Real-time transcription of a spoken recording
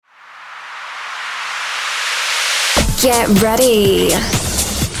Get ready.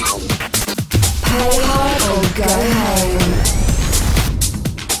 Play hard or go home.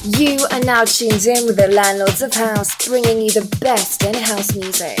 You are now tuned in with the Landlords of House, bringing you the best in house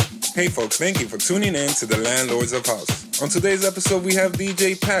music. Hey folks, thank you for tuning in to the Landlords of House. On today's episode, we have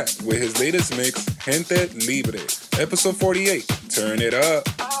DJ Pat with his latest mix, Gente Libre, episode 48. Turn it up.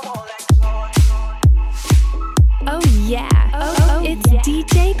 Oh yeah, it's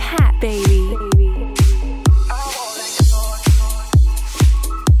DJ Pat, baby.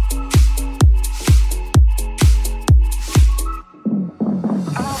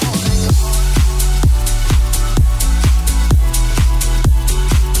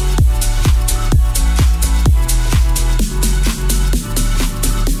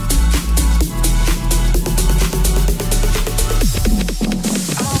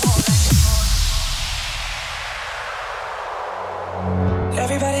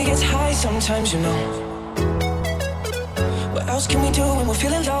 Sometimes, you know, what else can we do when we're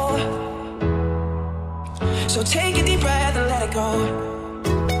feeling low? So take a deep breath and let it go.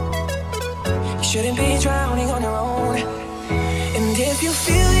 You shouldn't be drowning on your own. And if you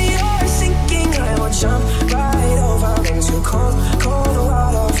feel you're sinking, I will jump right over into cold, cold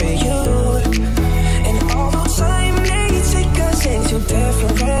water for you. And although time may take us into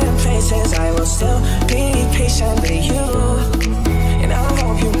different places, I will still be patient with you. And I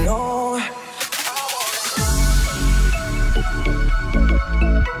hope you know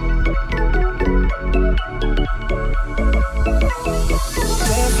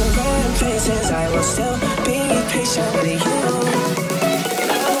different places, I will still be patient with you. And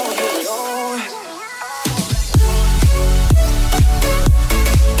I hope you know.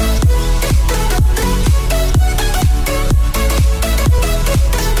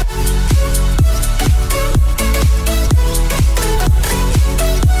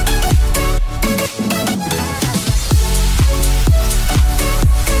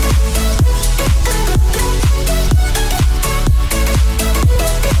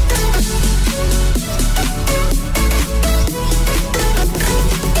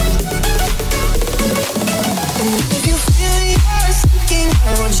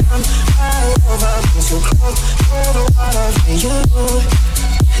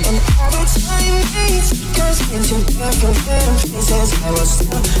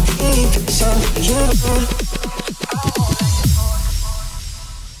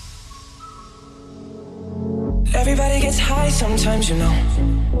 Everybody gets high sometimes, you know.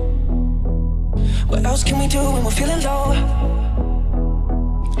 What else can we do when we're feeling low?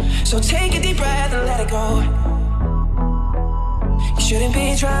 So take a deep breath and let it go. You shouldn't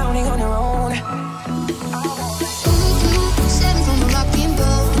be drowning on your own. Stepping from a rocking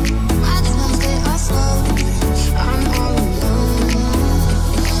boat, I just wanna stay afloat. I'm all alone.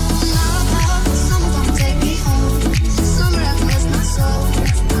 Now, someone gonna take me home. Somewhere I can rest my soul.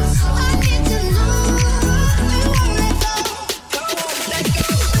 I need to know. I won't let go. Let go.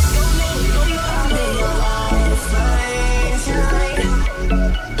 I'll be your lifeline tonight.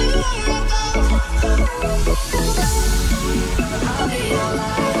 You won't let go. I'll be your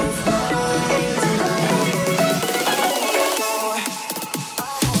lifeline tonight.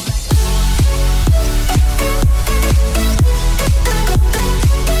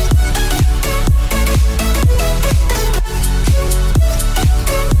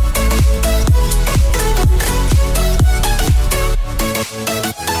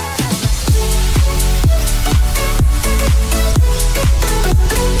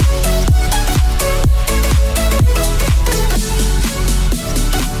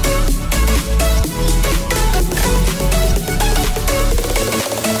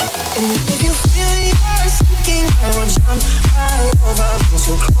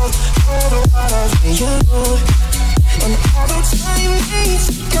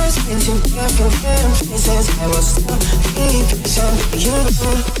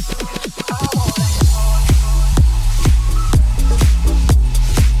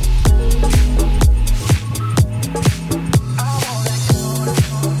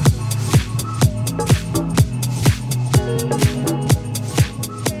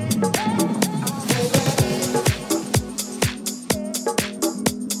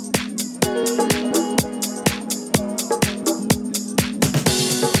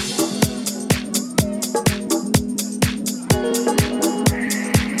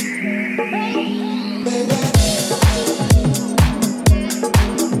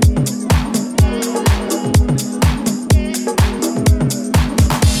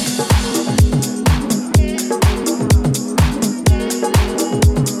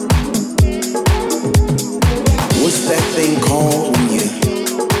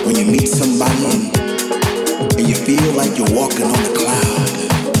 you're walking on a cloud.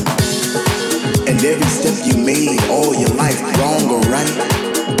 And every step you made all your life, wrong or right,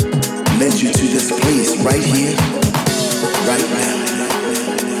 led you to this place right here, right now.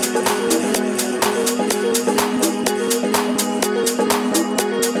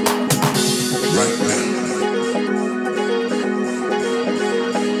 Right now.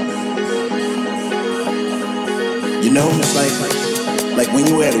 You know, it's like when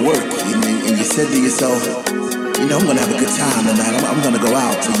you were at work and you said to yourself, you know, I'm gonna have a good time tonight. I'm gonna go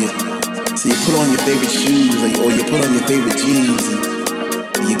out. So you put on your favorite shoes or you put on your favorite jeans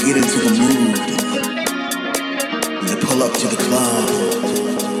and you get into the mood and you pull up to the club.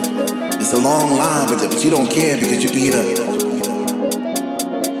 It's a long line, but you don't care because you can hear the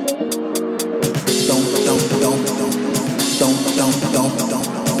don't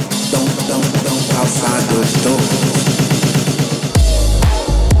outside those doors.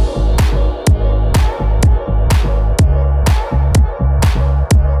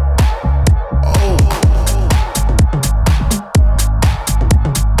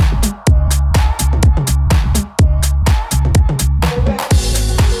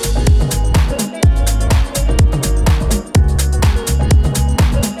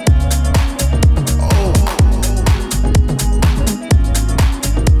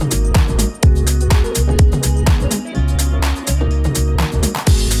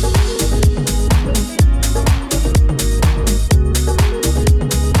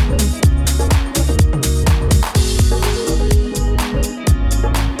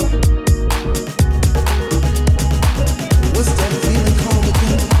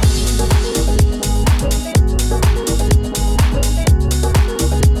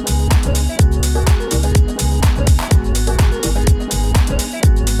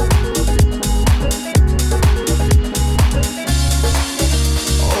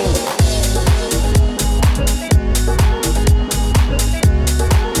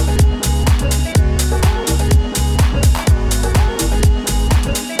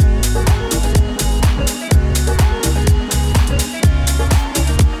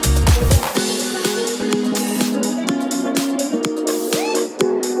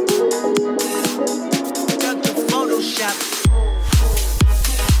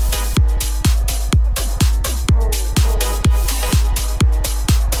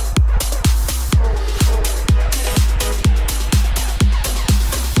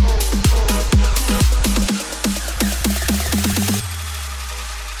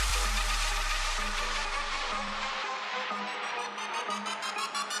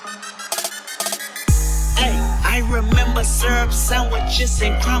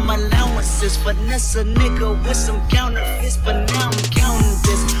 And crime allowances, finesse a nigga with some counterfeits, but now I'm counting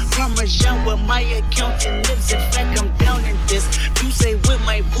this. Parmesan with my accountant lives, in fact I'm down in this. You say with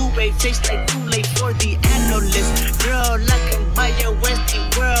my boo babe, tastes like Kool-Aid for the analyst. Girl, I can buy a Westie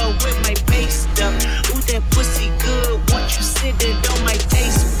world with my base stuff. Ooh, that pussy good, once you sit it on my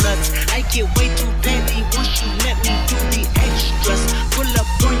taste buds. I get way too petty once you let me do the extras. Pull up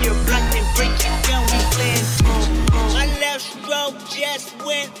on your block and break it down, we playing. My left stroke just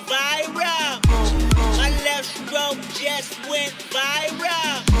went viral. My left stroke just went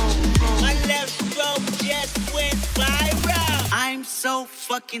viral. My left stroke just went viral. I'm so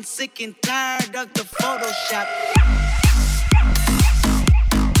fucking sick and tired of the Photoshop.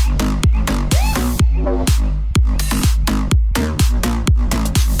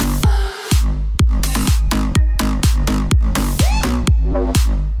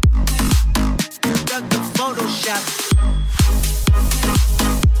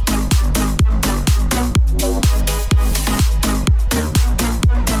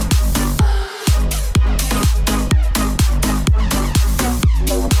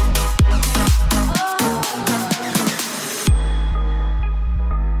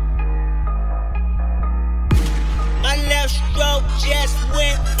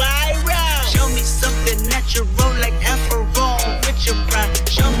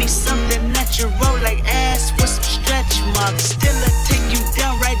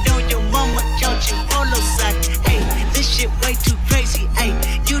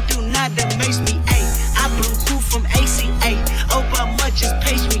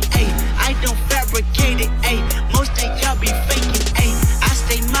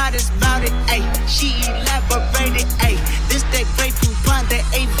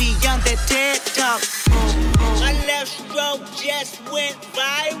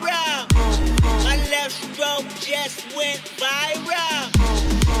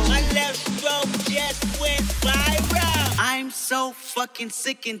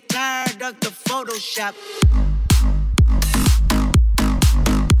 Sick and tired of the Photoshop.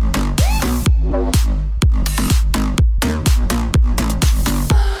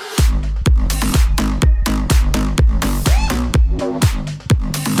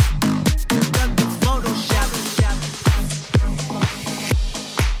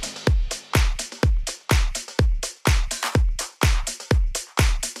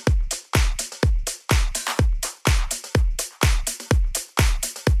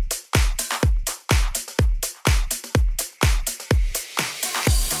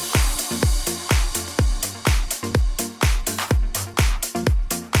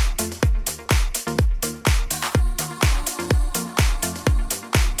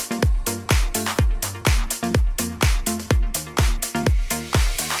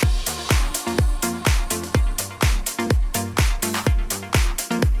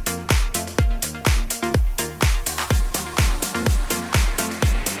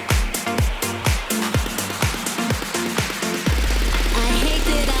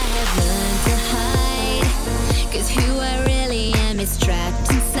 who I really am is trapped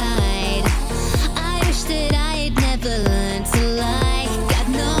inside. I wish that I had never learned to lie. Got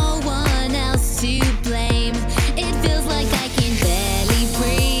no one else to blame. It feels like I can barely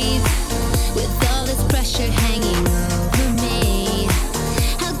breathe with all this pressure hanging over me.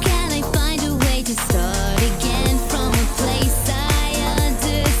 How can I find a way to start again from a place I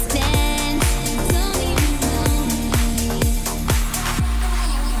understand? Don't even know me.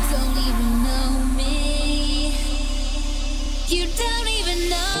 Don't even know me. You don't even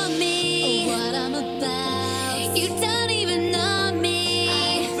know me. Or what I'm about. You don't even know me.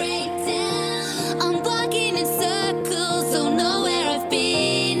 I break down. I'm walking in circles, don't know where I've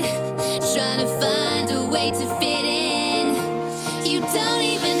been. Trying to find a way to fit in. You don't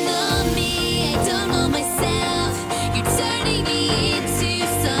even know me. I don't know myself. You're turning me into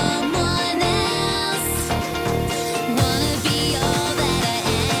someone else. Wanna be all that I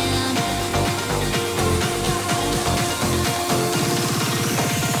am.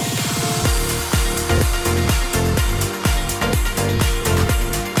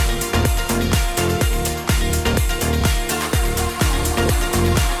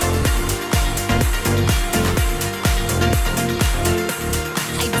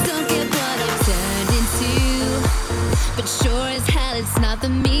 I don't get what I've turned into, but sure as hell it's not the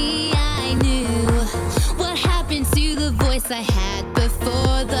me I knew. What happened to the voice I had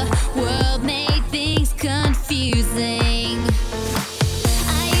before the world made things confusing?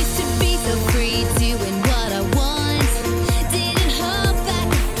 I used to be so free doing what I want. Didn't hold back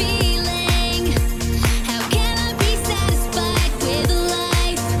the feeling. How can I be satisfied with a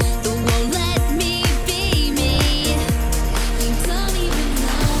life that won't let me be me? You don't even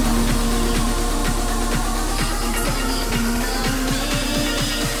know me.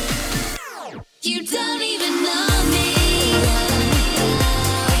 You don't even know me.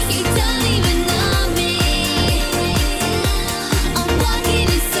 You don't even know me. I'm walking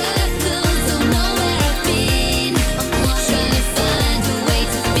in circles, don't know where I've been. Trying to find a way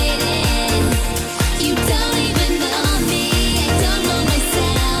to fit in. You don't even know me. I don't know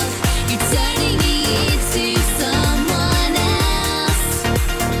myself. You're turning me into someone else.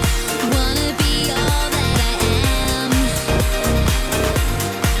 Wanna be all that I am.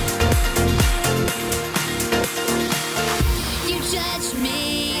 You judge me,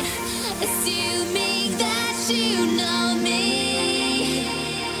 assuming that you know me.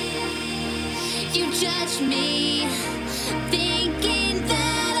 You judge me, thinking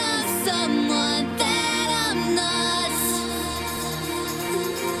that I'm someone that I'm not.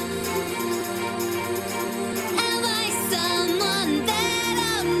 Am I someone that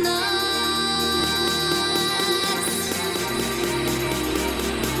I'm not?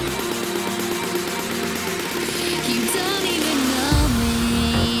 You don't even know me.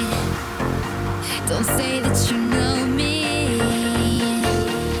 Don't say that you know me.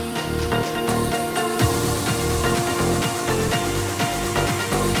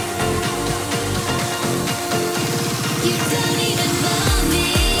 You don't even know me.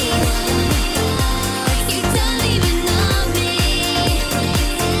 You don't even know me.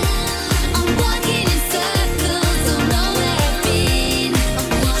 I'm walking in circles, don't know where I've been.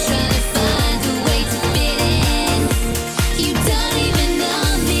 Trying to find a way to fit in. You don't even know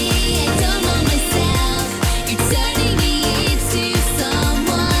me. I don't know myself. You're turning me into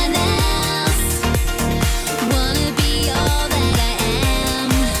someone else. Wanna be all that I am.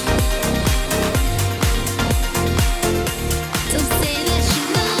 Don't say that you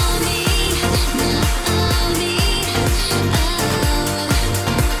know me, know me. Oh,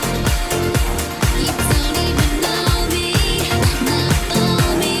 you don't even know me, know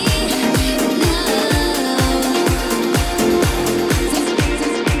me.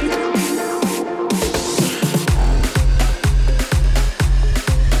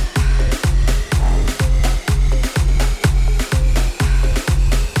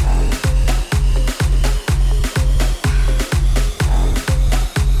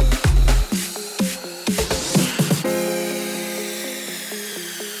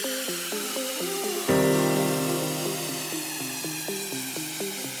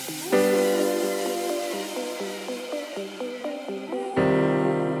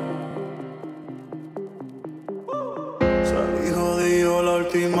 Salí jodido la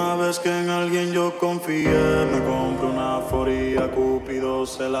última vez que en alguien yo confié. Me compré una foría, Cupido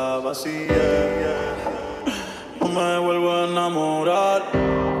se la vacié. No me vuelvo a enamorar,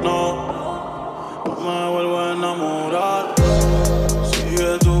 no, no me vuelvo a enamorar.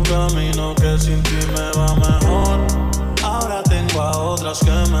 Sigue tu camino que sin ti me va mejor. Ahora tengo a otras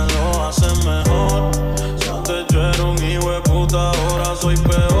que me lo hacen mejor. Si antes yo era un hijo de puta, ahora soy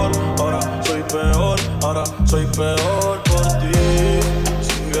peor, ahora soy peor. ahora soy peor por ti.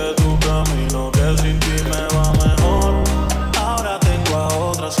 Sigue tu camino que sin ti me va mejor. Ahora tengo a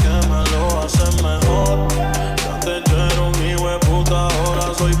otras que me lo hacen mejor. Antes yo era un hijo de puta,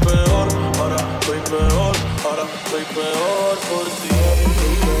 ahora soy peor. Ahora soy peor, ahora soy peor por ti.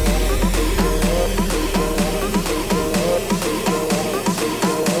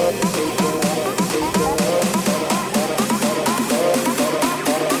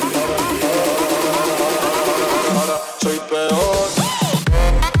 Soy peor.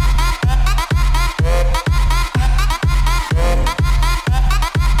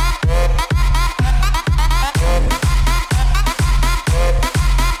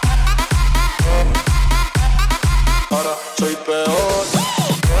 Ahora soy peor.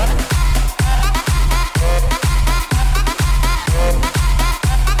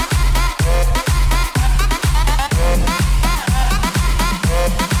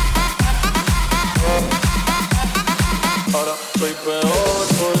 Ahora soy peor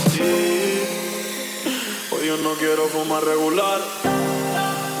por ti. Hoy yo no quiero fumar regular.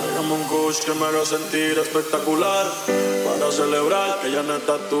 Pégame un kush que me haga sentir espectacular. Para celebrar que ya no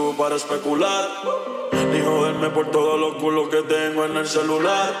estás tú para especular. Ni joderme por todos los culos que tengo en el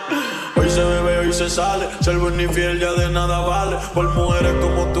celular. Hoy se bebe, hoy se sale. Ser buen ni fiel ya de nada vale. Por mujeres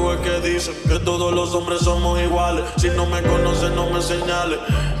como tú es que dicen que todos los hombres somos iguales. Si no me conoces no me señales.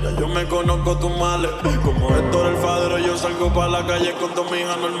 Ya yo me conozco tus males. Como Héctor el Fadero yo salgo pa' la calle con dos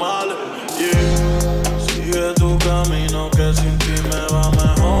mijas normales. Yeah. Sigue tu camino que sin ti me va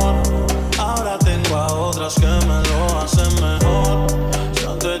mejor. Ahora tengo a otras que me lo hacen mejor. Si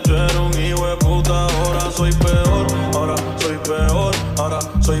antes yo era un hijo de puta, ahora soy peor. Ahora soy peor, ahora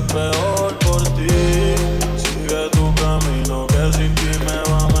soy peor por ti. Sigue tu camino que sin ti me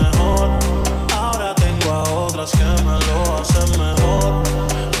va mejor. Ahora tengo a otras que me lo hacen mejor.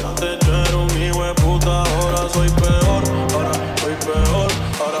 Si antes yo era un hijo de puta, ahora soy peor. Ahora soy peor,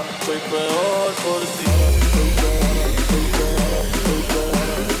 ahora soy peor por ti.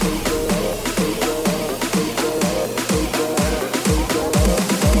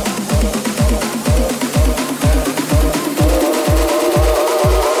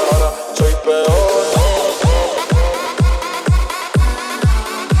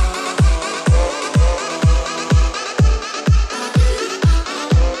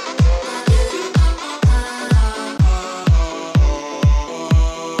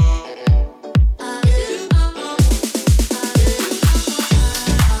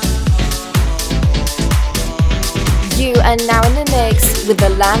 You are now in the mix with the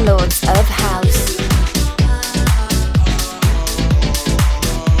Landlords of House.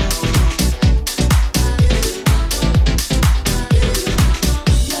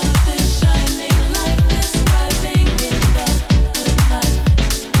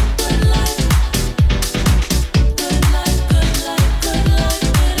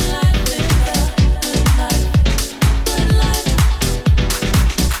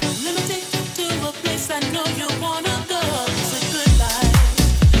 Let me take you to a place I know you wanna go. It's a good life.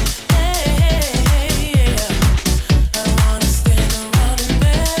 Hey.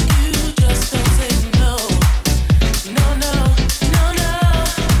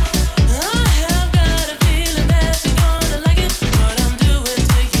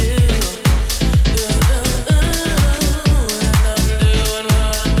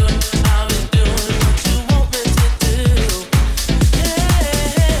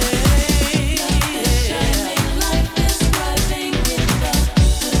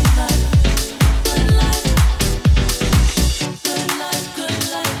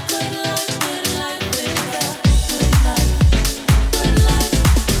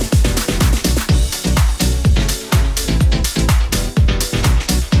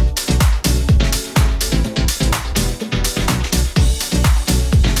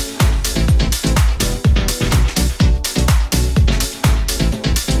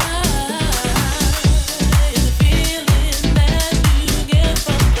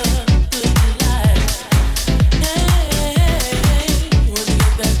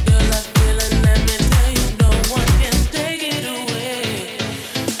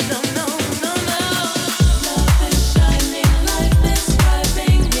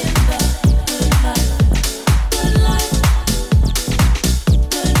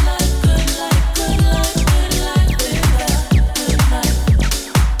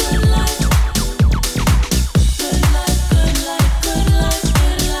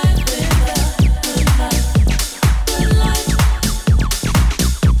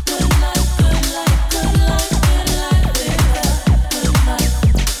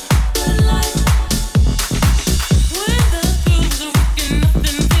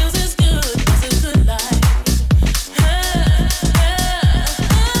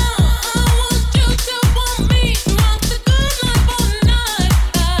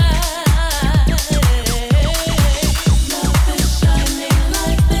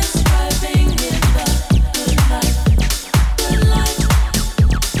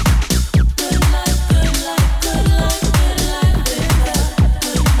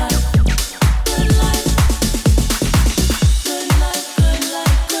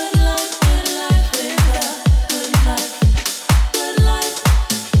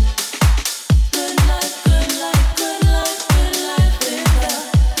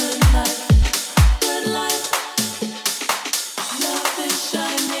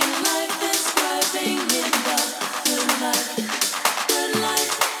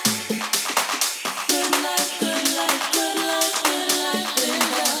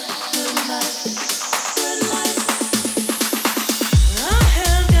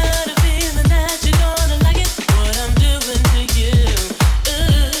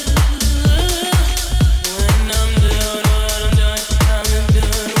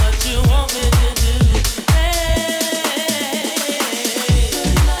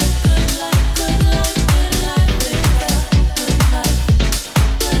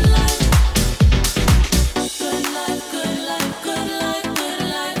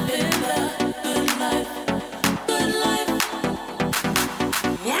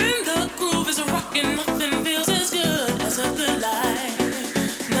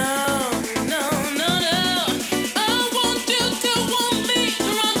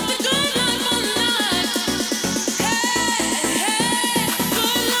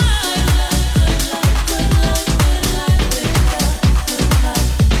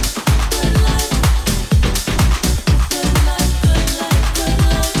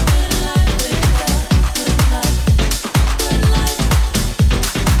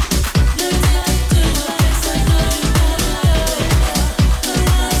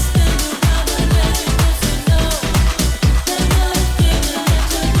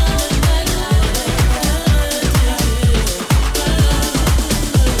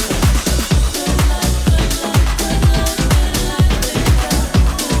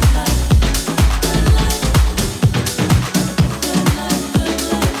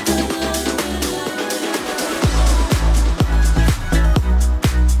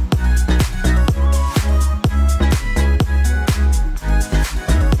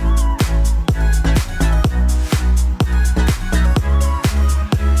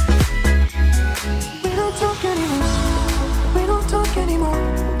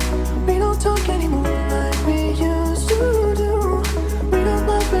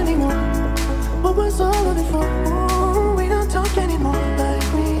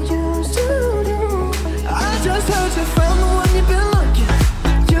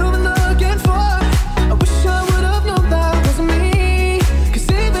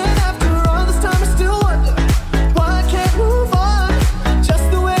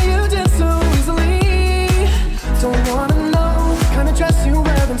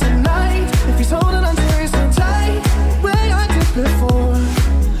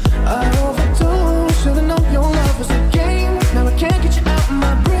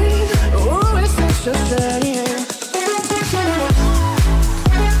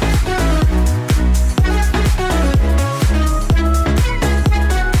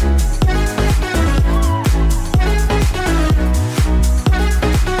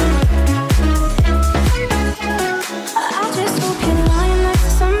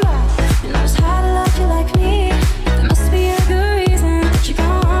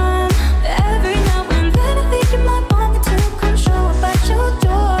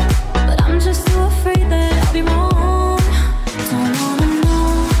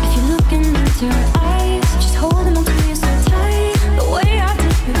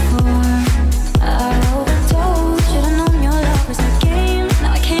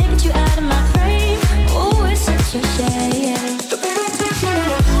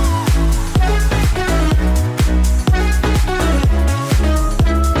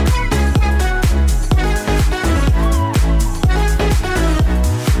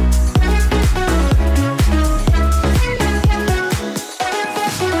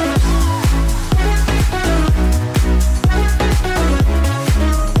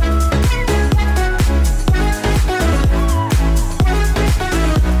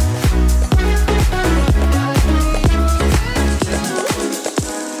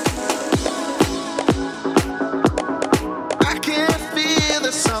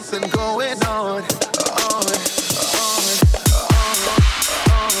 something going on.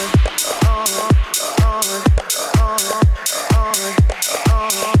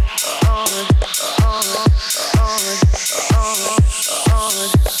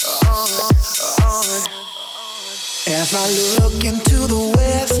 As I look into the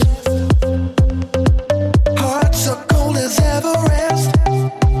west, hearts are cold as Everest.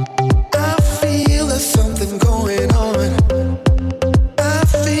 I feel there's something going on. I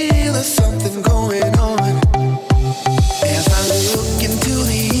feel there's something going on. As I look into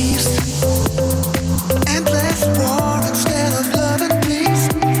the east, endless war instead of love and peace.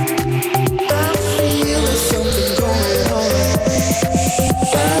 I feel there's something going on.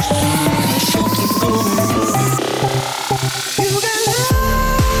 I feel there's something going on. You got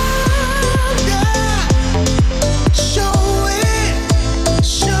love, yeah. Show it,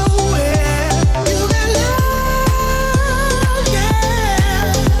 show it. You got love,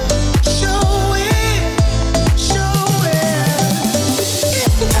 yeah. Show it, show it.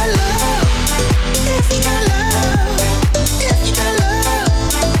 If you got love, if you got love, if you got love,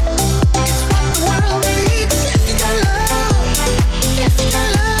 it's what the world needs. If you got love, if you got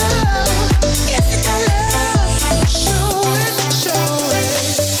love, if you got love, show it, show it.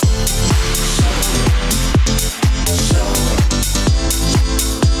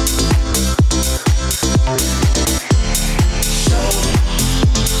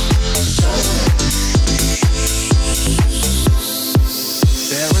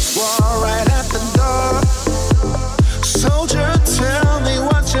 There is war right at the door. Soldier, tell me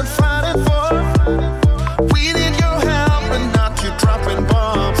what you're fighting for. We need your help and not you dropping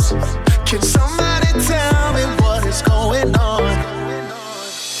bombs. Can somebody tell me what is going on?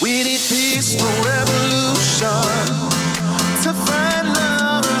 We need peaceful revolution to find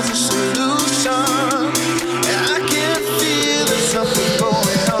love as a solution. And I can feel there's something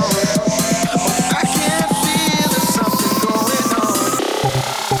going on. Oh, I can feel there's something going on.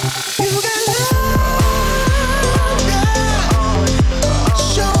 You got love, yeah.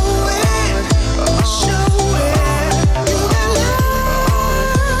 Show it, show it. You got love,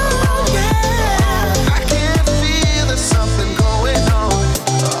 yeah. I can feel there's something going on.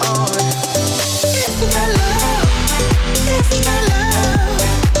 If you got love, if you got love,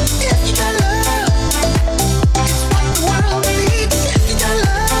 if you got love, it's what the world needs. If you got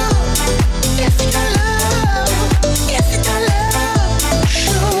love, if you got love, if you got love,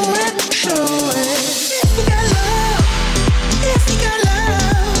 show it, show it. If you got love, if you got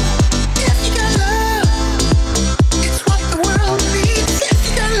love, if you got love, it's what the world needs. If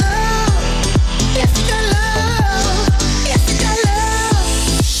you got love, if you got love, if you got love,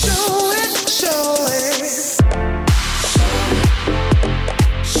 show it, show it.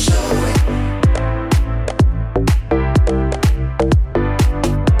 Show it.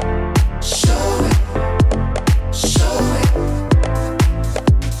 Show it. Show it.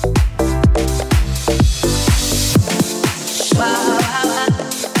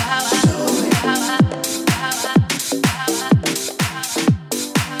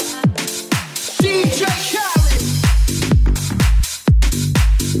 DJ Khaled.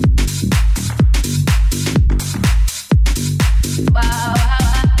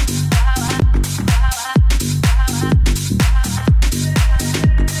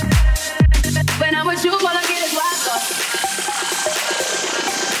 When I'm with you, all I get is laughter.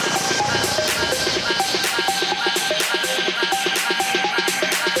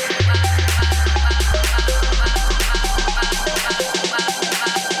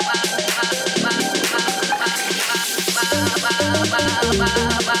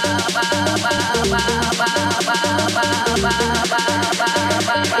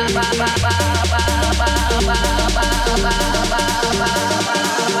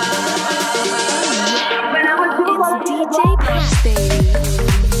 It's DJ Pat, baby.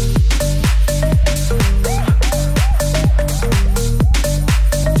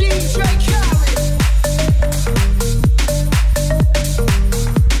 DJ Khaled.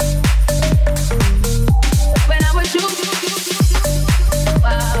 When I'm with you,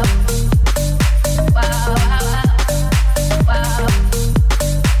 wow, wow, wow, wow, wow,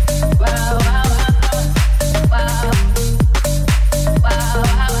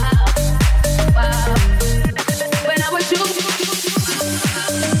 wow. When I'm with you.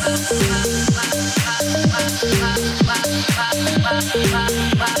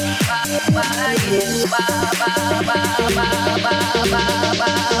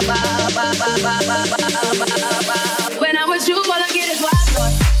 When I'm with you, all I get is wild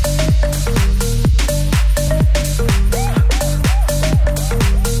thoughts.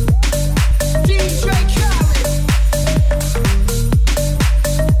 DJ Khaled.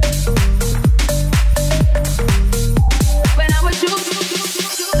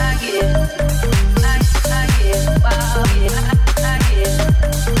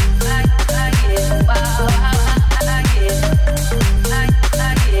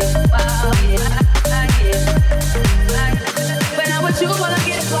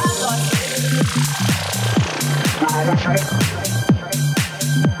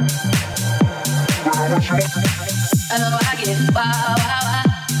 I know I get wow, wow,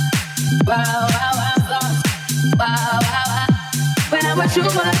 wow, wow, wow, wow, thoughts. Wow, wow, wow. When I'm with you, all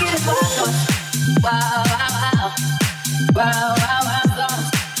I get is wow, thoughts. Wow, wow, wow, wow, wow, wow, thoughts.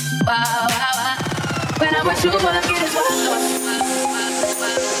 Wow, wow, wow. When I'm with you, all I get is wow, thoughts.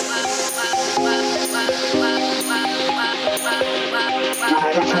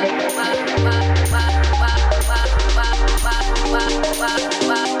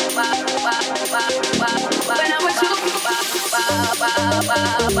 When I'm with you,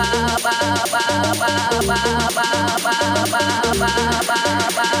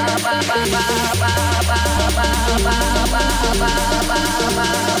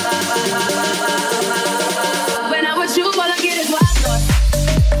 when I'm with you, all I get is wild thoughts.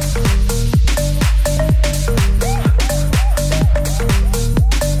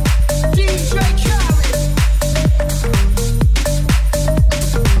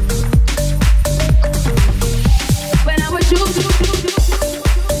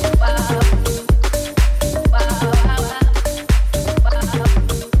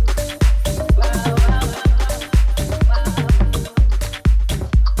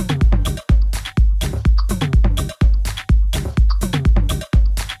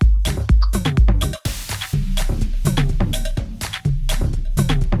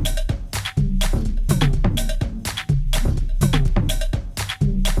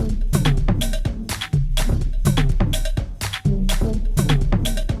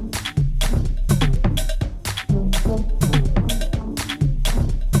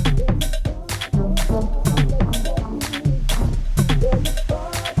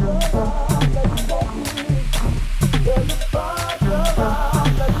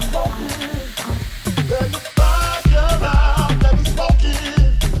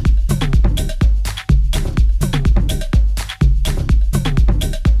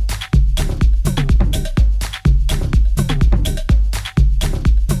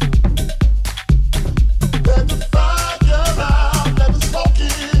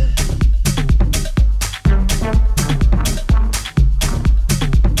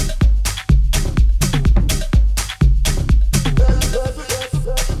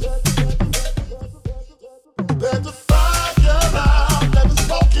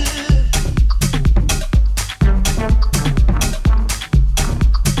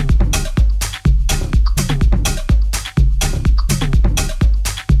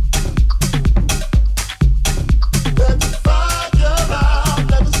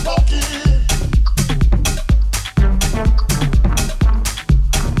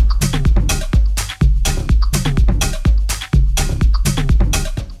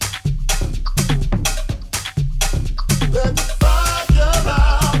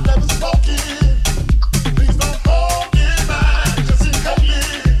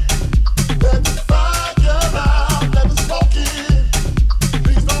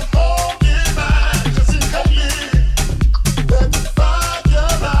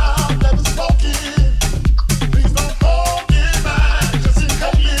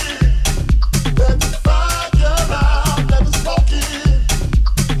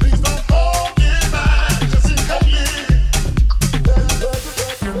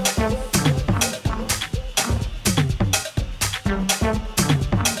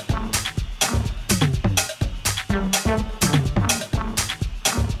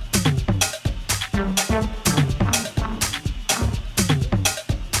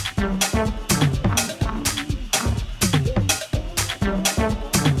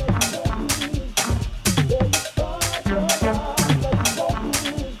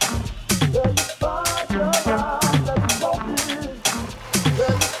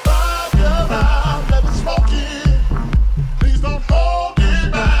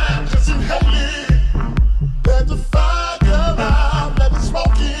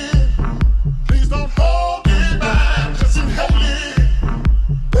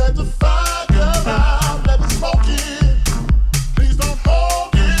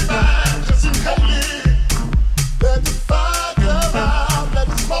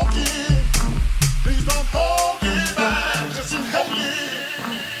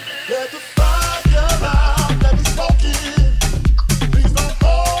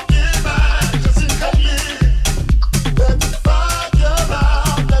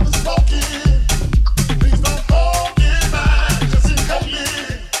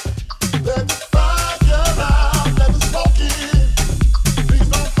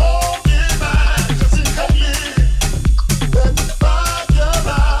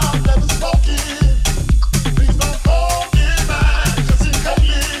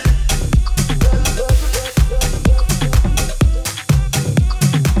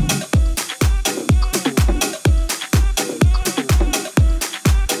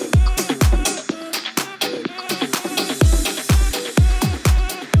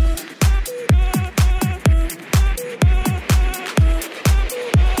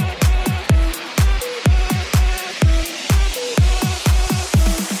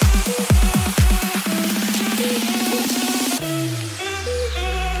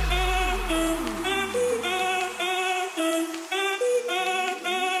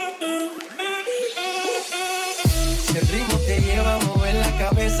 te lleva a mover la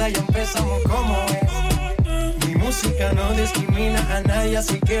cabeza y empezamos como es. Mi música no discrimina a nadie,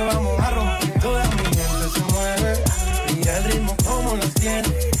 así que vamos a romper. Toda mi gente se mueve, mira el ritmo como los tiene.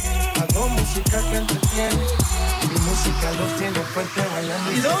 Hago música que entretiene, mi música los tiene fuerte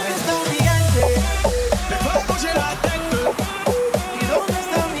bailando. ¿Y dónde está mi gente? Mejor bouger la tête. ¿Y dónde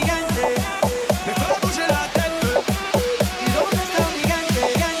está mi gente? Mejor bouger la tête. ¿Y dónde está mi gente?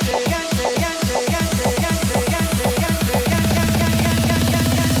 Gente, gente, gente, gente, gente, gente, gente,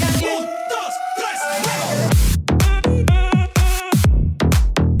 gente. 1, 2, 3,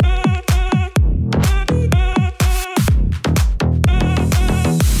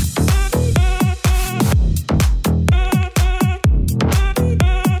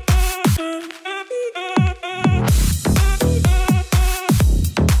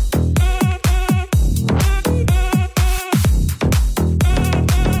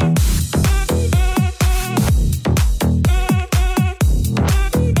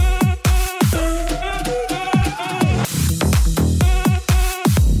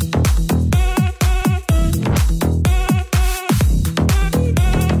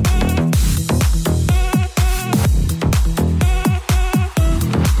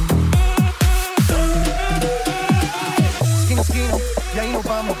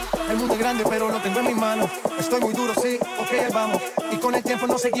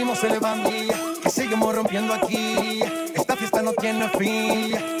 seguimos elevando, que seguimos rompiendo aquí. Esta fiesta no tiene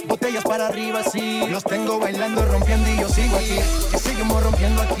fin. Botellas para arriba, sí. Los tengo bailando, rompiendo y yo sigo aquí. Que seguimos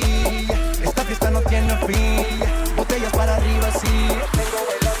rompiendo aquí. Esta fiesta no tiene fin. Botellas para arriba, sí. Los tengo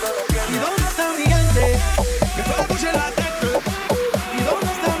bailando, rompiendo. ¿Y dónde está mi gente? Que pueda bouger la tête. ¿Y dónde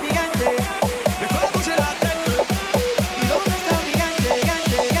está mi gente? Que pueda bouger la tête. ¿Y dónde está mi gente?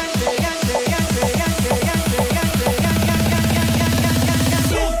 Gente, gente, gente,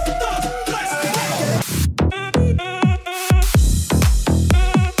 gente,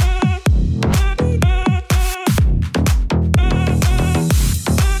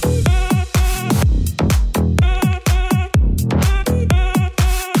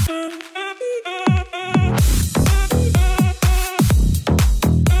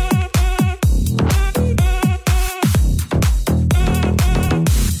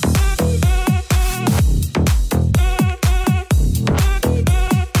 gente,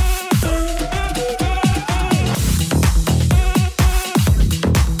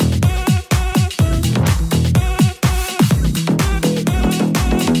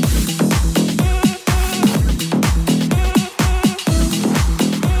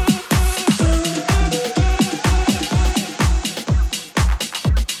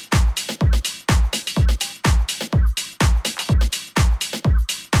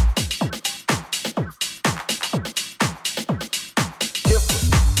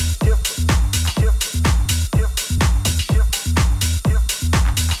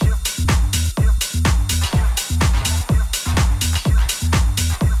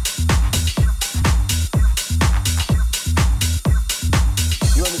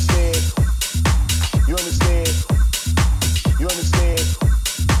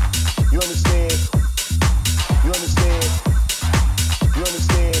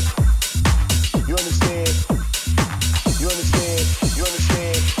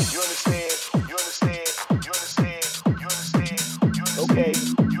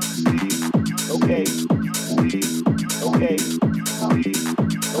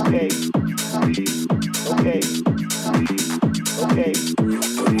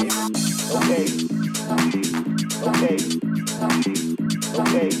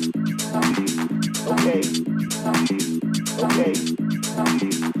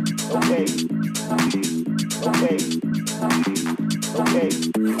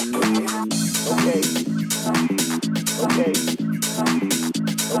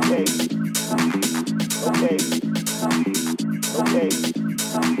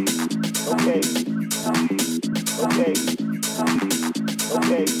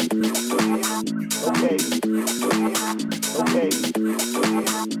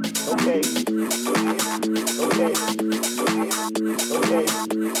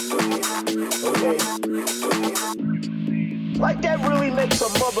 Like that really makes a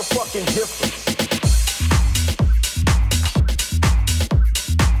motherfucking difference.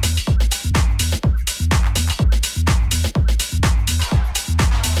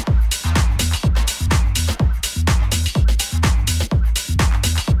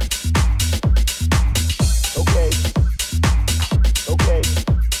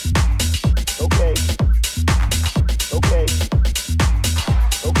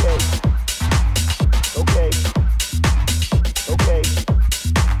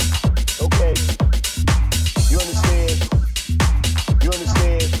 Okay.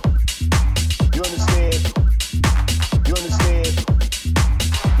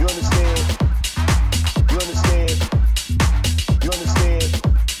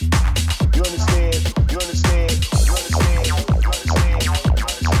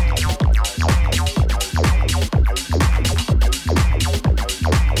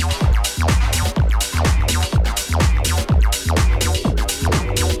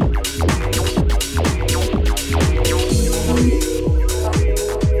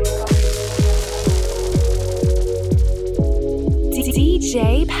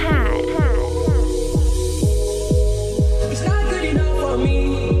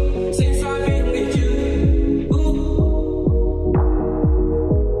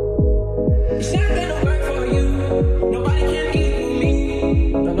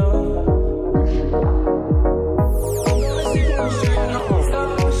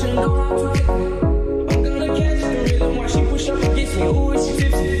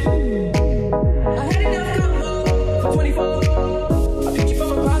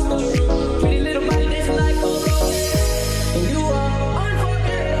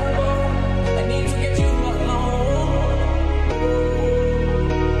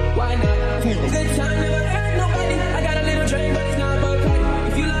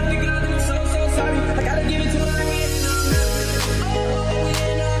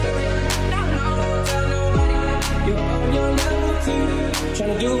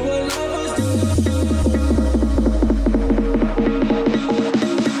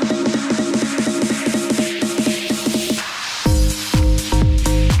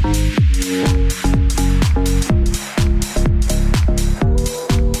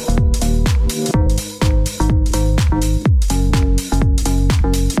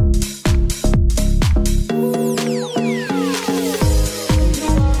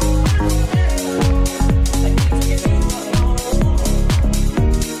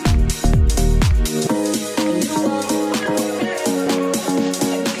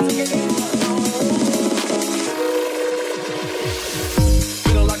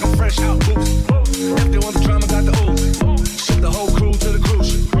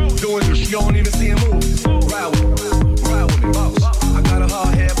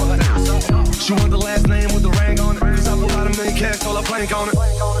 plank on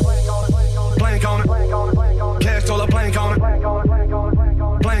it. Plank on it. Cash told her plank on it.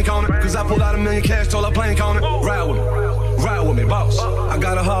 Plank on it. Cause I pulled out $1 million cash, told her plank on it. Ride with me, boss. I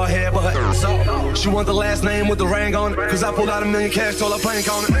got a hard head, but her soft. She want the last name with the ring on it. Cause I pulled out $1 million cash, told her plank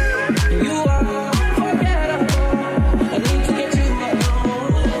on it. You are.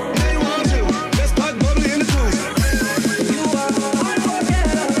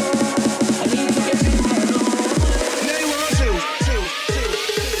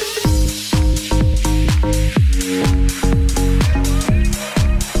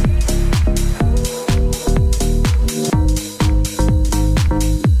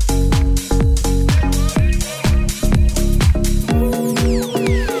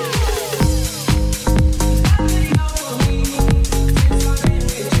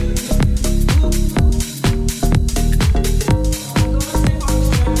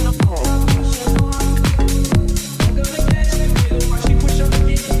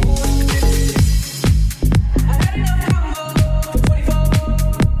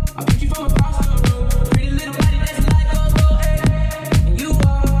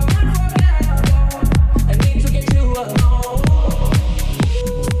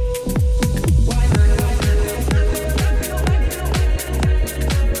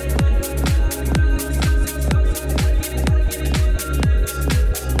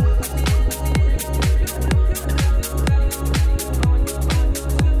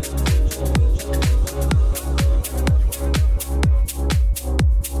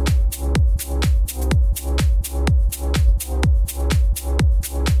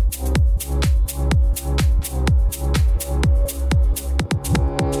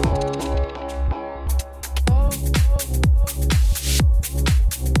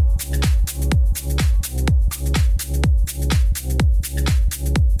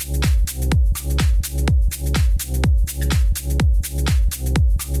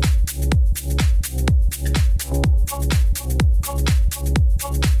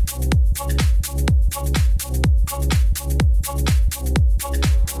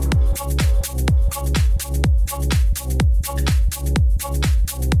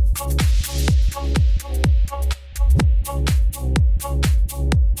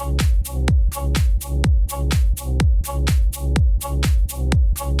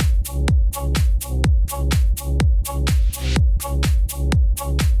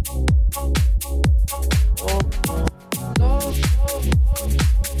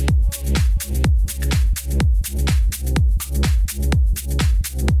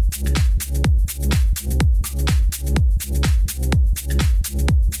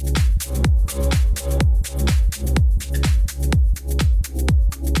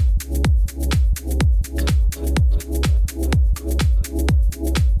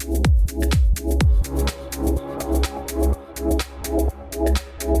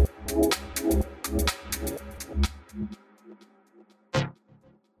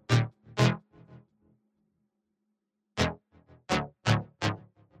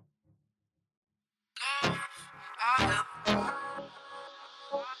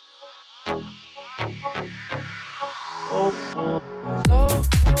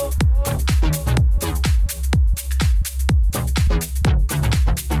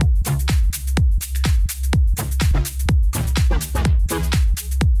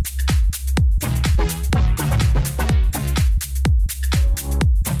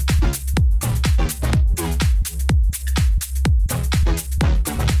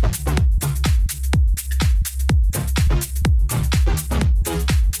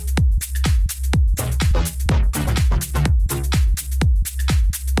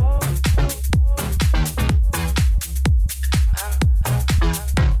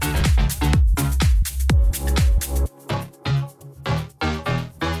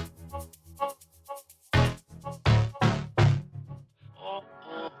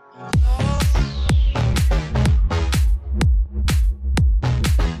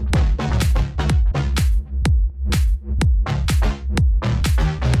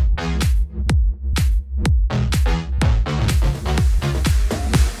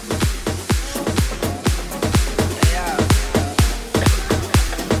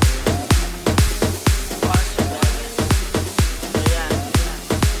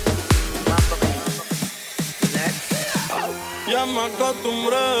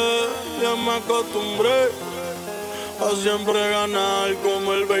 me acostumbré a siempre ganar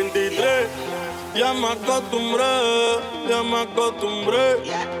como el 23. Ya me acostumbré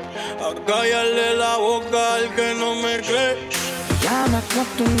a callarle la boca al que no me cree. Ya me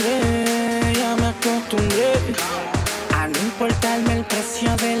acostumbré a no importarme el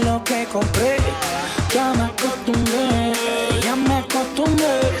precio de lo que compré. Ya me acostumbré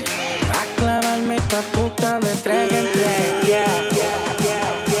a clavarme esta puta de 3 en 3. Yeah.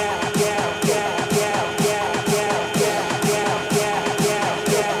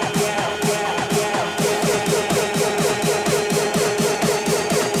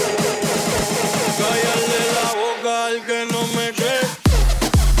 Cállale la boca al que no me cree.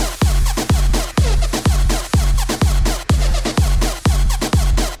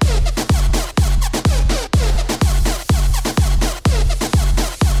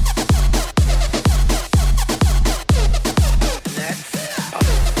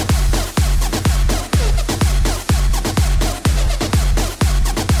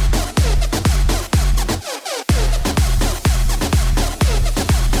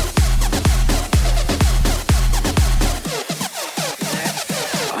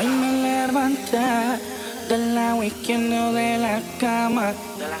 Hoy me levanté del lado izquierdo de la cama.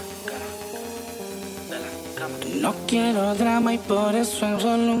 No quiero drama y por eso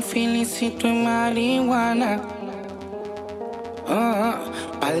enrollo un filicito en marihuana.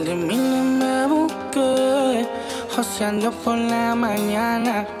 Par de miles me busqué, joseando por la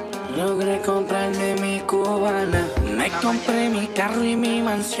mañana. Logré comprarme mi cubana. Me compré mi carro y mi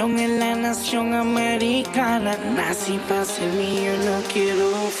mansión en la nación americana. Nací para ser mío, no quiero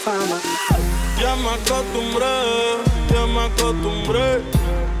fama. Ya me acostumbré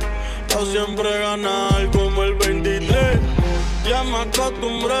a siempre ganar como el 23. Ya me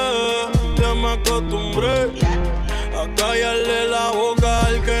acostumbré a callarle la boca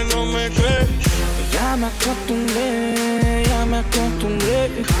al que no me cree. Ya me acostumbré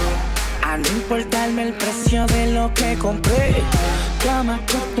a no importarme el precio de lo que compré. Ya me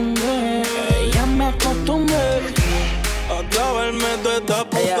acostumbré A clavarme toda esta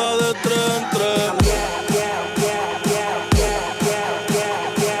puta de 3 en 3.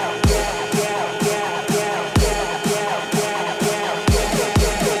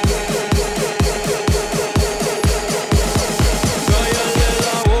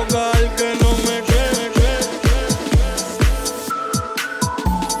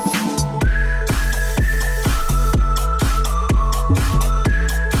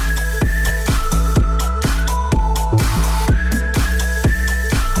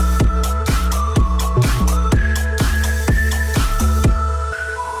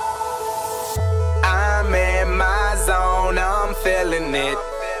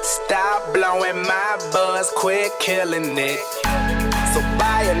 Stop blowing my buzz, quit killing it. So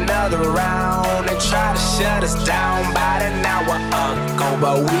buy another round and try to shut us down about an hour ago,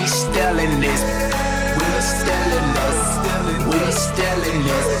 but we still in this. We're still in this. We're still in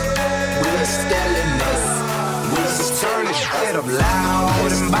this. We're still in this. We just turn this shit up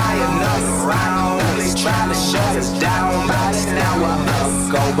loud and buy another round. They try to shut us down about an hour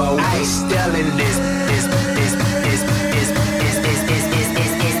ago, but we still in this.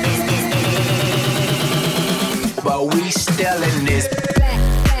 But we still in this.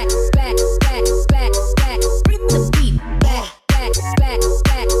 Bring the beat back,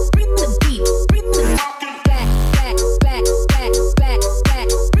 bring the beat back,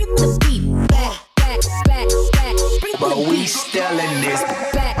 bring the beat back. But we still in this.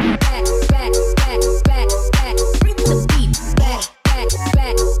 Bring the beat back,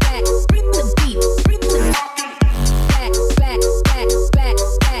 bring the beat, bring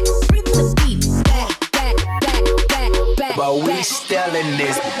the beat back. But we still in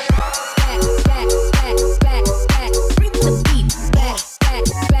this. Bring the beat back,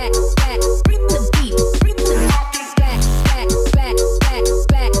 bring the beat, bring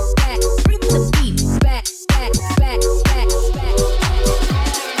the beat back.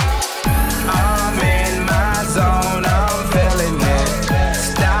 I'm in my zone, I'm feeling it.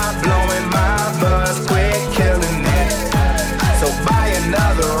 Stop blowing my buzz, quit killing it. So buy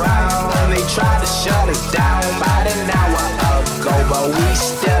another round. They try to shut us down about an hour ago, but we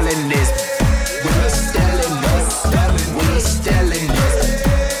still in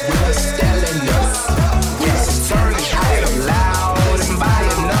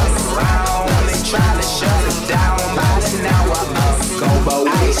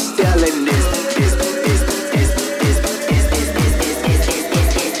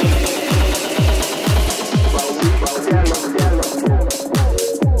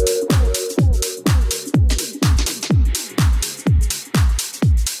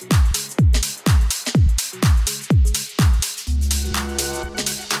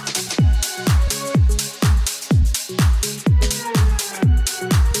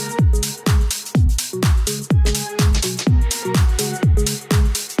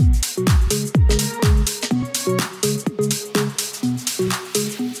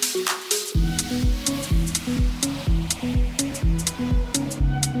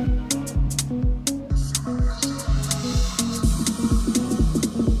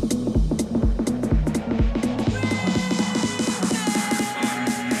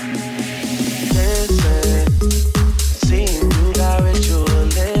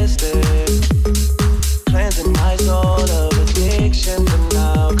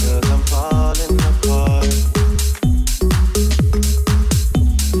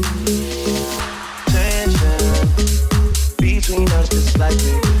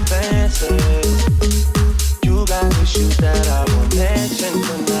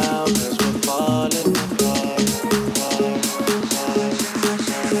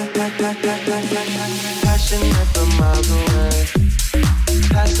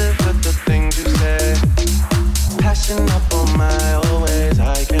Passing up on my old ways,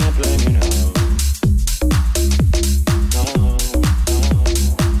 I can't blame you, no.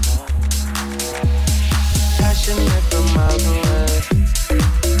 Passionate from miles away,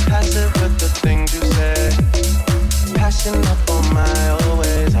 passive with the things you say. Passing up on my old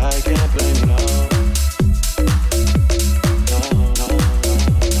ways, I can't blame you, no.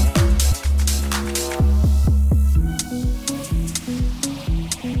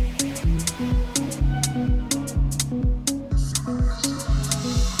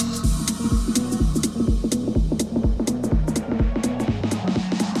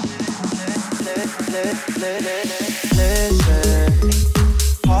 Listen,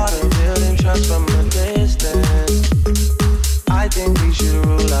 part of building trust from a distance. I think we should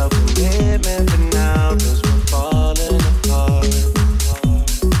rule out commitment for now, 'cause we're falling apart.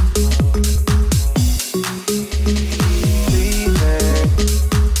 Leaving,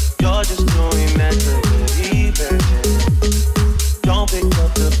 you're just doing that to believe it. Don't pick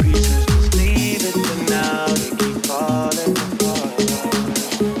up the pieces, just leave it for now. They keep falling apart.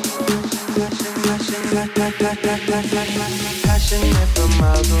 Passionate from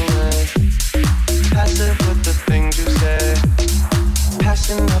miles away, passive with the things you say.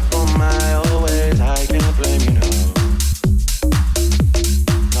 Passing up on my old ways, I can't blame you, no.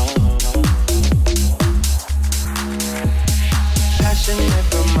 Passionate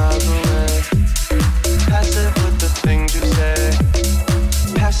from miles away, passive with the things you say.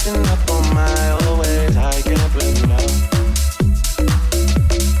 Passing up on my old ways, I can't blame you, no.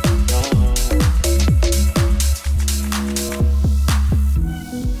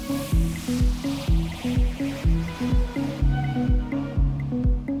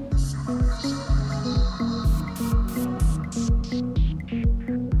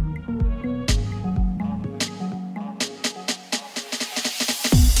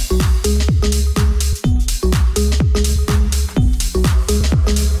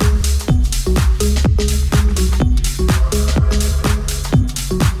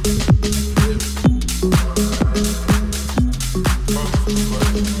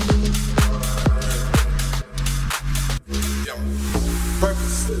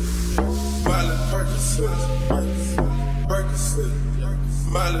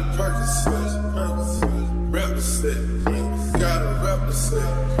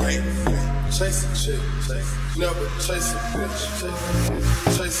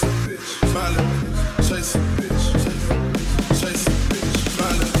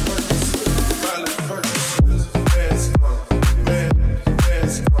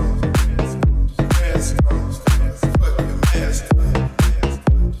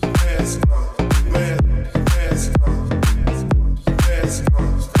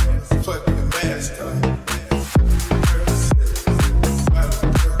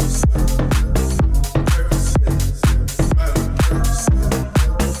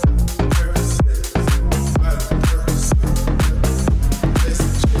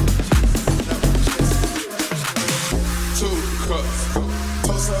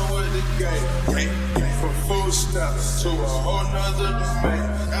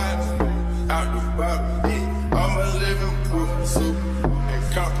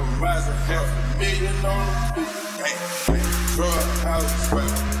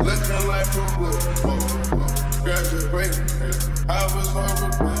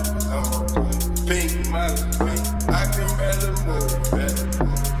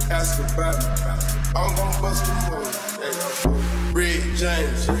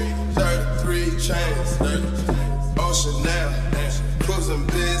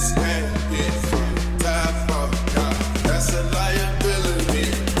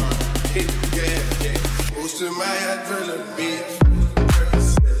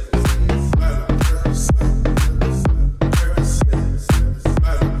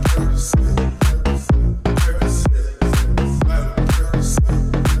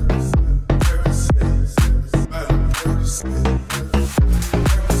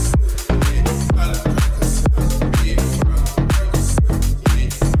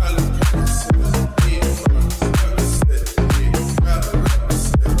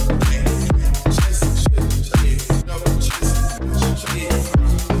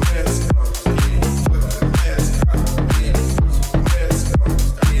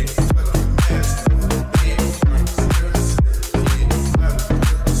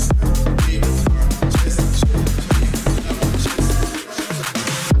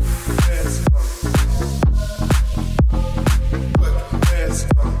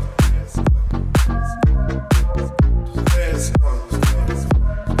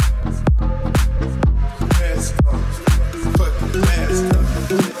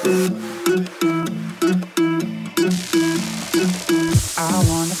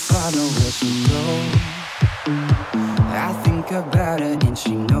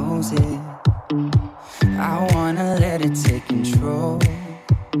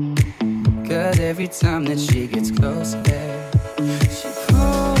 every time that she gets close, yeah. She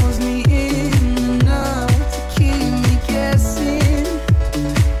pulls me in enough to keep me guessing.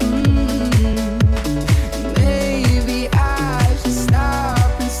 Maybe I should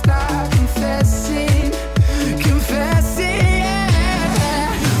stop and start confessing, yeah.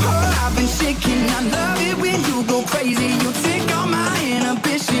 Oh, I've been shaking, I love it when you go crazy. You take all my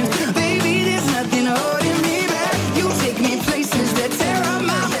inhibitions, baby, there's nothing holding me back. You take me places that tear up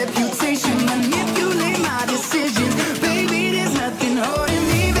my reputation, manipulate my decisions, baby, there's nothing holding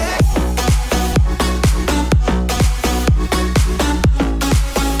me back.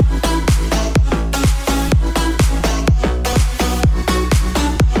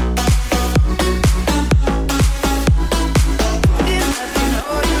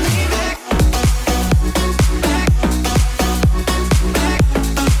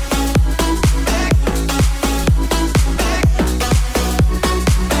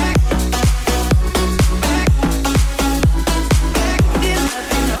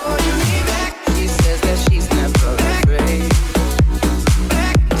 She says that she's never afraid.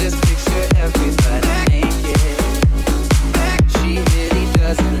 Just picture everybody naked. She really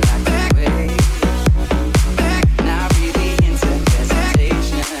doesn't like the way. Not really into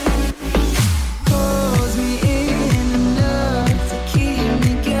hesitation. Pulls me in enough to keep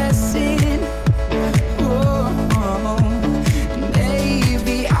me guessing.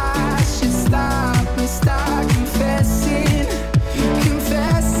 Maybe I should stop and start confessing,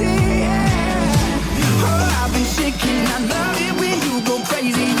 yeah. Oh, I've been shaking, I love it when you go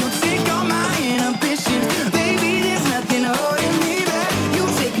crazy. You take all my inhibitions, baby, there's nothing holding me back. You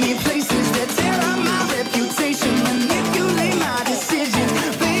take me places that tear up my reputation, manipulate my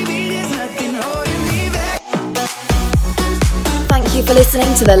decisions, baby, there's nothing holding me back. Thank you for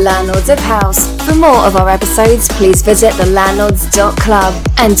listening to the Landlords of House. For more of our episodes, please visit thelandlords.club.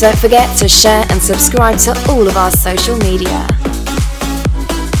 And don't forget to share and subscribe to all of our social media.